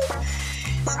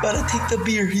about to take the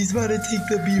beer. He just about to take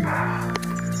the beer.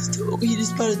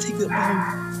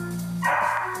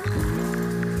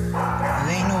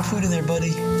 There ain't no food in there,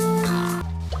 buddy.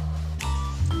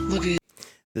 Look at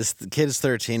The kid's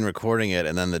 13 recording it,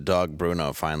 and then the dog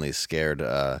Bruno finally scared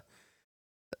the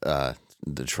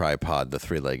tripod, the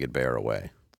three-legged bear,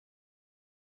 away.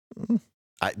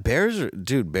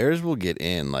 Bears will get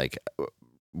in. Like,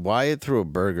 Wyatt threw a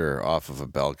burger off of a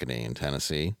balcony in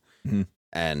Tennessee,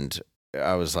 and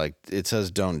I was like, it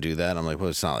says don't do that. I'm like, well,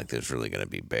 it's not like there's really going to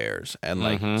be bears. And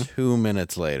like 2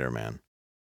 minutes later, man,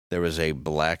 there was a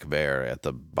black bear at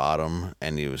the bottom,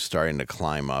 and he was starting to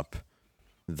climb up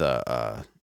the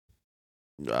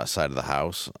side of the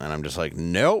house, and I'm just like,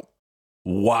 nope.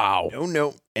 Wow.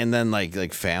 No. And then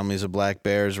like families of black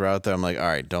bears are out there. I'm like, all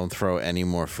right, don't throw any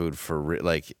more food for when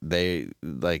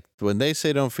they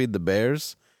say don't feed the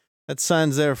bears, that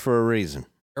sign's there for a reason.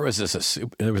 There was this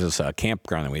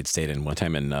campground that we had stayed in one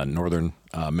time in northern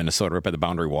Minnesota, right by the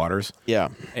Boundary Waters. Yeah.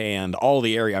 And all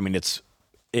the area, I mean, it's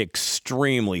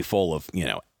extremely full of,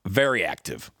 very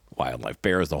active wildlife,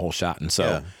 bears, the whole shot. And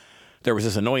so there was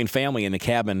this annoying family in the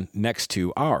cabin next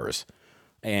to ours,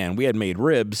 and we had made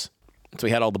ribs. So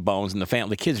we had all the bones, and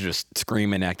the kids are just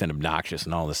screaming, acting obnoxious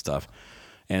and all this stuff.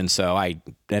 And so I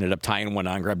ended up tying one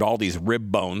on, grabbed all these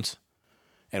rib bones,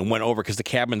 and went over, because the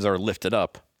cabins are lifted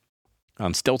up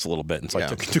on stilts a little bit. And so I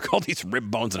took all these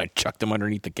rib bones and I chucked them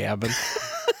underneath the cabin.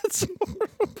 That's horrible.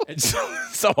 And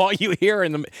so all you hear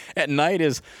at night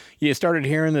is you started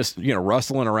hearing this,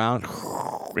 rustling around,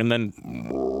 and then,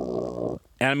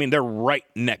 and I mean, they're right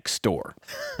next door.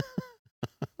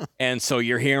 And so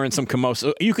you're hearing some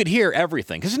commotion. You could hear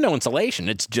everything because there's no insulation.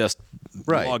 It's just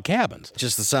log cabins.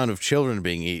 Just the sound of children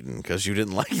being eaten because you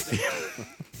didn't like them.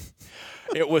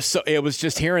 It was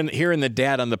just hearing the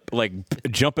dad on the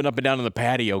jumping up and down on the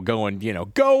patio, going,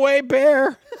 go away,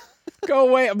 bear, go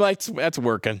away. I'm like, that's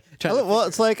working. Well,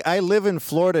 it's like I live in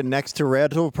Florida next to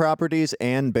rental properties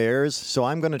and bears, so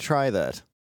I'm going to try that.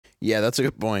 Yeah, that's a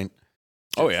good point.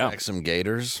 Oh yeah, like some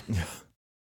gators.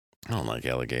 I don't like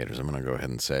alligators. I'm going to go ahead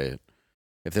and say it.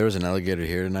 If there was an alligator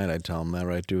here tonight, I'd tell him that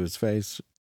right to his face.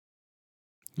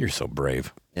 You're so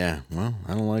brave. Yeah, well,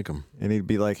 I don't like him. And he'd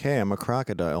be like, "Hey, I'm a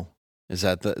crocodile." Is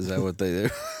that what they do?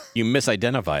 You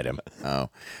misidentified him. Oh,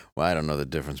 well, I don't know the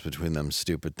difference between them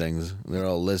stupid things. They're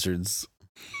all lizards,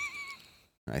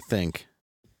 I think.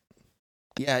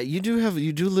 Yeah, you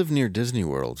do live near Disney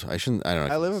World. I don't know.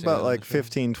 I live about like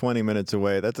 15, 20 minutes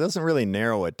away. That doesn't really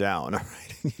narrow it down, all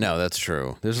right? No, that's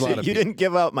true. There's a lot of You didn't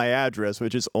give out my address,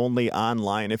 which is only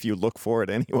online if you look for it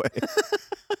anyway.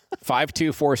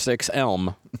 5246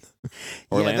 Elm,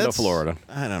 Orlando, Florida.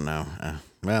 I don't know.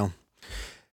 Well,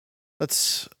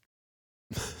 that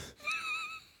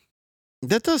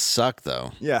does suck,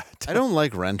 though. Yeah. I don't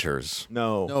like renters.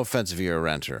 No. No offense if you're a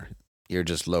renter. You're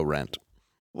just low rent.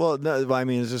 Well, no, I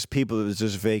mean, it's just people, it's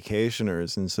just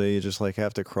vacationers, and so you just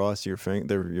have to cross your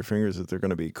fingers that they're going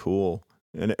to be cool,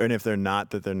 and if they're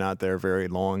not, that they're not there very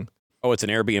long. Oh, it's an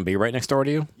Airbnb right next door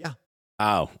to you? Yeah.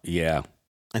 Oh, yeah.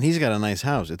 And he's got a nice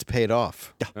house. It's paid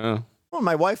off. Yeah. Well,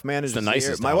 my wife manages the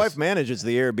nicest my house. wife manages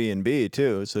the Airbnb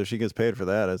too, so she gets paid for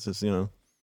that. It's just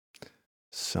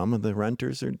some of the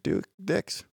renters are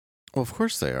dicks. Well, of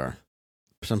course they are.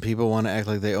 Some people want to act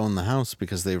like they own the house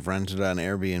because they've rented on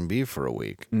Airbnb for a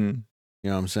week. Mm-hmm. You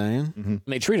know what I'm saying? Mm-hmm. And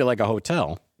they treat it like a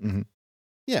hotel. Mm-hmm.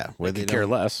 Yeah, where They care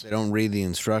less. They don't read the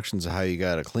instructions of how you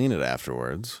got to clean it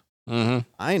afterwards. Mm-hmm.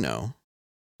 I know.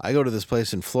 I go to this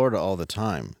place in Florida all the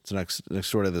time. It's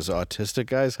next door to this autistic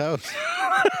guy's house.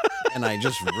 And I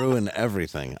just ruin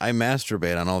everything. I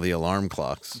masturbate on all the alarm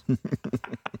clocks.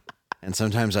 And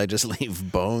sometimes I just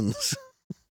leave bones.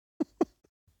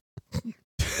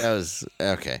 That was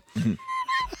okay. We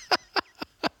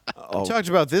talked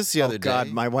about this the other day. God,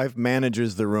 my wife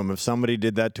manages the room. If somebody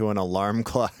did that to an alarm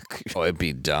clock, it'd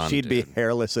be done. She'd be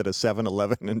hairless at a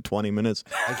 7-Eleven in 20 minutes.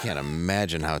 I can't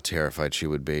imagine how terrified she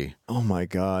would be. Oh my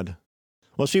God.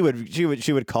 Well, she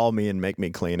would call me and make me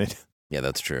clean it. Yeah,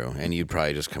 that's true. And you'd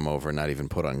probably just come over and not even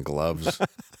put on gloves.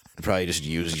 You'd probably just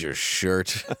use your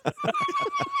shirt.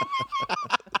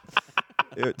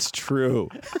 It's true.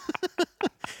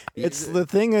 It's the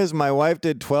thing is, my wife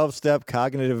did 12-step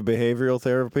cognitive behavioral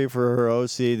therapy for her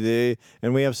OCD,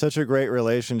 and we have such a great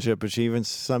relationship. But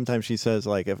sometimes she says,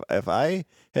 like, if I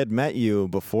had met you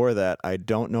before that, I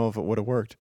don't know if it would have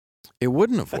worked. It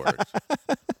wouldn't have worked.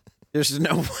 There's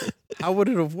no. How would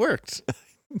it have worked?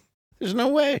 There's no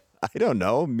way. I don't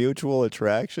know. Mutual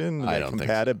attraction, I don't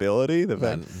compatibility, think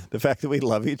so. the fact that we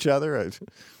love each other.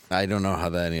 I don't know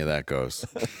how any of that goes.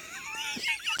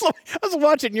 I was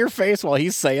watching your face while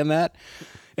he's saying that,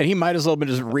 and he might as well have been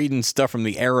just reading stuff from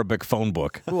the Arabic phone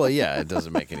book. Well, yeah, it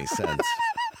doesn't make any sense.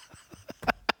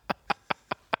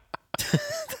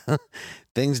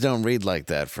 Things don't read like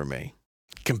that for me.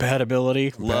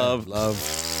 Compatibility, love.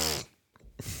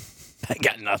 I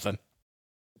got nothing.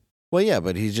 Well, yeah,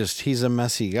 but he's a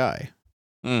messy guy.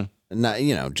 Mm.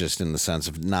 Not, just in the sense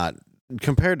of not,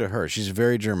 compared to her, she's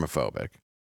very germophobic.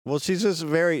 Well, she's just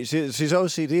she's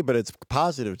OCD, but it's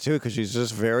positive too because she's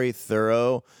just very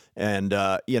thorough, and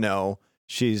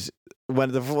she's one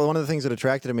of the things that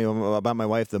attracted me about my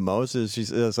wife the most is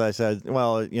as I said,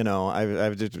 well,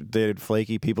 I've just dated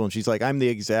flaky people, and she's like, I'm the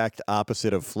exact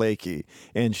opposite of flaky,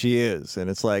 and she is, and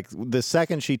it's like the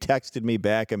second she texted me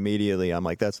back immediately, I'm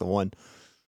like, that's the one.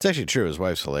 It's actually true. His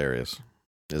wife's hilarious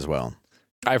as well.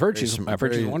 I've heard she's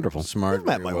wonderful. Smart. You've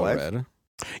met my wife. Read.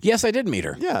 Yes, I did meet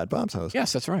her. Yeah, at Bob's house.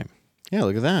 Yes, that's right. Yeah,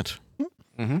 look at that.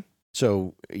 Mm-hmm.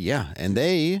 So, yeah, and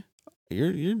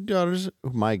your daughter's,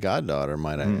 my goddaughter,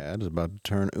 might I add, is about to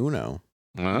turn uno.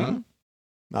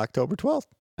 October 12th.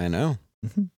 I know.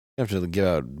 Mm-hmm. You have to give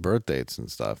out birth dates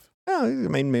and stuff. Yeah, I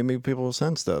mean, maybe people will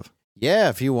send stuff. Yeah,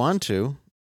 if you want to,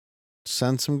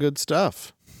 send some good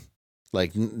stuff.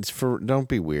 Like, don't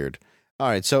be weird. All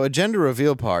right, so a gender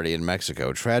reveal party in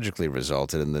Mexico tragically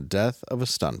resulted in the death of a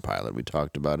stunt pilot. We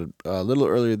talked about it a little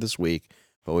earlier this week,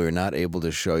 but we were not able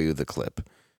to show you the clip.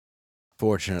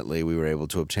 Fortunately, we were able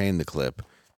to obtain the clip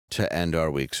to end our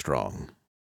week strong.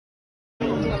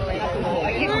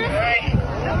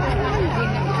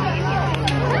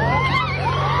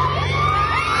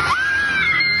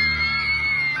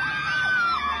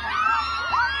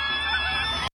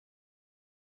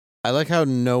 I like how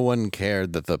no one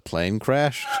cared that the plane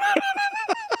crashed.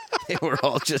 They were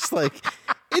all just like,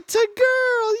 it's a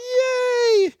girl,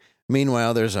 yay!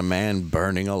 Meanwhile, there's a man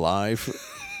burning alive.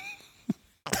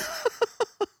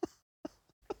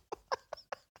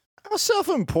 How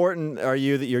self-important are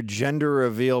you that your gender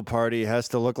reveal party has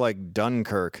to look like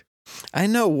Dunkirk? I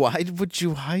know. Why would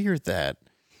you hire that?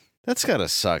 That's gotta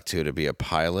suck, too, to be a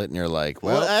pilot, and you're like,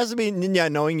 Well, well, it has to be, yeah,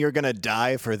 knowing you're going to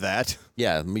die for that.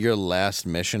 yeah, your last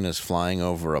mission is flying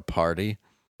over a party.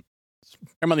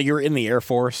 Remember, you're in the Air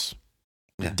Force,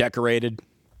 Yeah. decorated.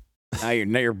 Now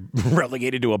you're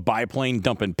relegated to a biplane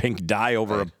dumping pink dye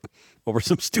over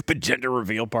some stupid gender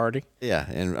reveal party. Yeah,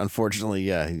 and unfortunately,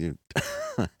 yeah.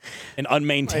 An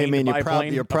unmaintained I mean,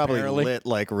 biplane. you're probably apparently. lit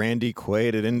like Randy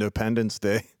Quaid at Independence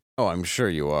Day. Oh, I'm sure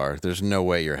you are. There's no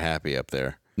way you're happy up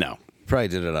there. No. You probably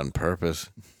did it on purpose.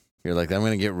 You're like, I'm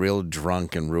going to get real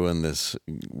drunk and ruin this,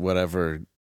 whatever,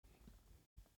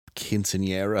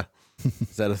 quinceañera.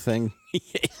 Is that a thing?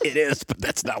 It is, but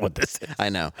that's not what this is. I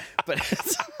know. But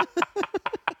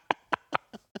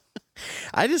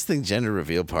I just think gender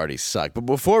reveal parties suck. But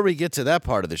before we get to that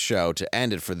part of the show to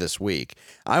end it for this week,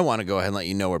 I want to go ahead and let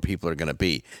you know where people are going to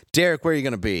be. Derek, where are you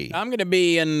going to be? I'm going to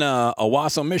be in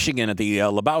Owasso, Michigan at the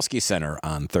Lebowski Center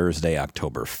on Thursday,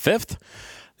 October 5th.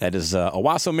 That is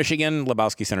Owasso, Michigan,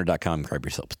 LebowskiCenter.com. Grab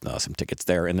yourself some tickets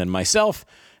there. And then myself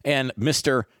and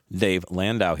Mr. Dave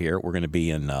Landau here, we're going to be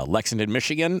in Lexington,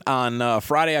 Michigan on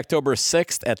Friday, October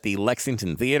 6th at the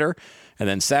Lexington Theater. And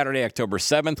then Saturday, October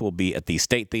 7th, we'll be at the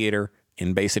State Theater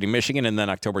in Bay City, Michigan. And then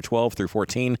October 12th through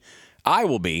 14, I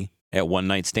will be at One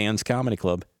Night Stands Comedy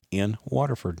Club in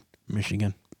Waterford,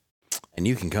 Michigan. And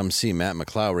you can come see Matt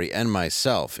McClowry and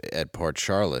myself at Port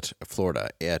Charlotte, Florida,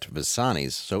 at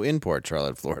Visani's. So in Port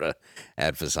Charlotte, Florida,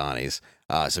 at Visani's,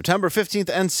 September 15th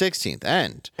and 16th.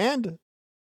 And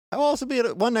I'll also be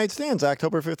at One Night Stands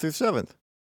October 5th through 7th.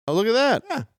 oh, look at that.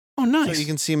 Yeah. Oh, nice. So you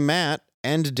can see Matt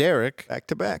and Derek Back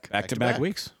to back. Back-to-back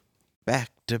weeks. back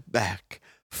to back.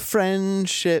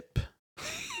 Friendship.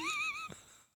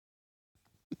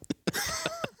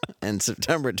 And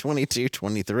September 22,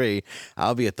 23,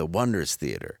 I'll be at the Wonders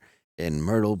Theater in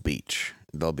Myrtle Beach.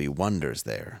 There'll be wonders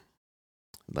there,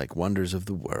 like wonders of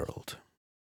the world,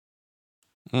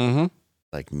 Mm-hmm.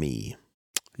 like me.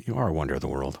 You are a wonder of the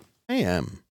world. I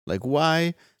am. Like,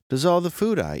 why does all the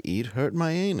food I eat hurt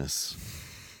my anus?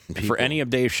 And For people- any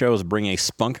of Dave's shows, bring a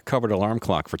spunk-covered alarm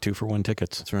clock for 2-for-1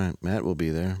 tickets. That's right. Matt will be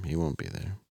there. He won't be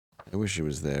there. I wish he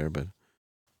was there, but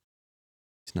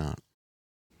he's not.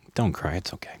 Don't cry.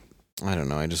 It's okay. I don't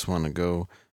know. I just want to go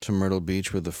to Myrtle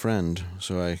Beach with a friend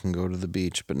so I can go to the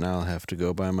beach, but now I'll have to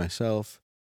go by myself.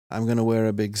 I'm going to wear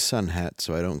a big sun hat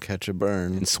so I don't catch a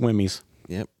burn. And swimmies.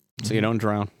 Yep. So you don't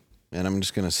drown. And I'm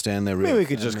just going to stand there real Maybe we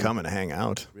could just effeminate- come and hang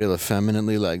out. real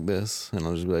effeminately like this. And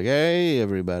I'll just be like, hey,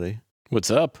 everybody.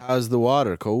 What's up? How's the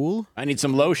water? Cool? I need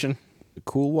some lotion.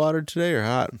 Cool water today or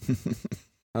hot?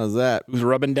 How's that? Who's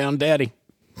rubbing down daddy?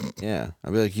 Yeah.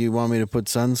 I'll be like, you want me to put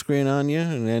sunscreen on you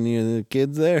and any of the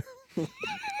kids there?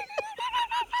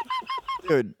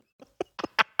 Dude,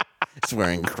 It's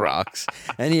wearing Crocs.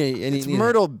 it's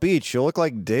Myrtle Beach. You'll look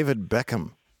like David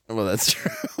Beckham. Well, that's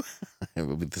true. I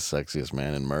will be the sexiest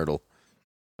man in Myrtle.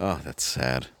 Oh, that's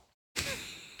sad.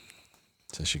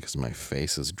 Especially because my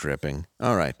face is dripping.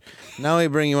 All right. Now we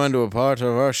bring you on to a part of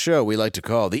our show we like to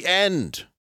call the end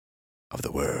of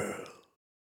the world.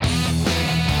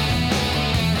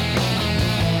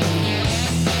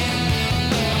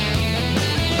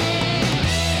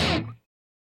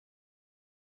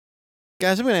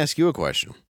 Guys, I'm going to ask you a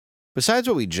question. Besides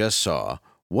what we just saw,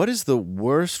 what is the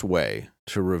worst way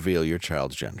to reveal your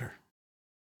child's gender?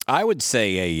 I would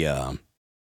say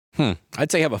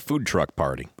I'd say have a food truck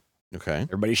party. Okay.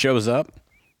 Everybody shows up.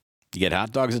 You get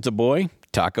hot dogs, it's a boy.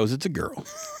 Tacos, it's a girl.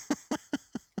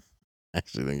 I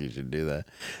actually think you should do that.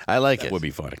 I like That it. would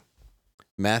be funny.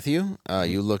 Matthew,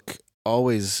 you look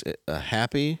always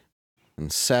happy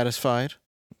and satisfied.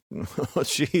 Oh,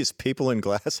 jeez, people in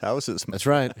glass houses. That's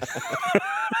right.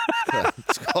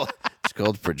 it's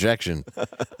called projection.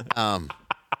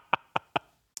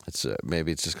 It's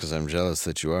maybe it's just because I'm jealous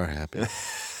that you are happy.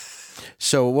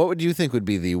 So, what would you think would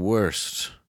be the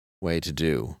worst way to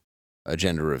do a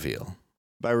gender reveal?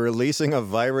 By releasing a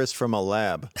virus from a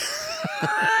lab.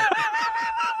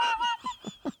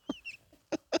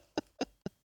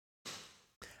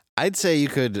 I'd say you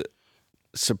could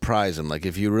surprise him. Like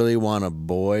if you really want a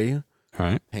boy, All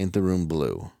right. paint the room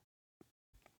blue.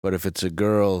 But if it's a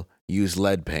girl, use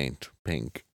lead paint.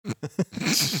 Pink.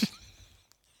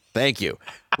 Thank you.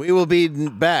 We will be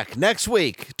back next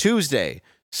week, Tuesday,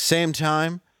 same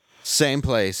time, same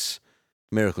place.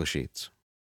 Miracle Sheets.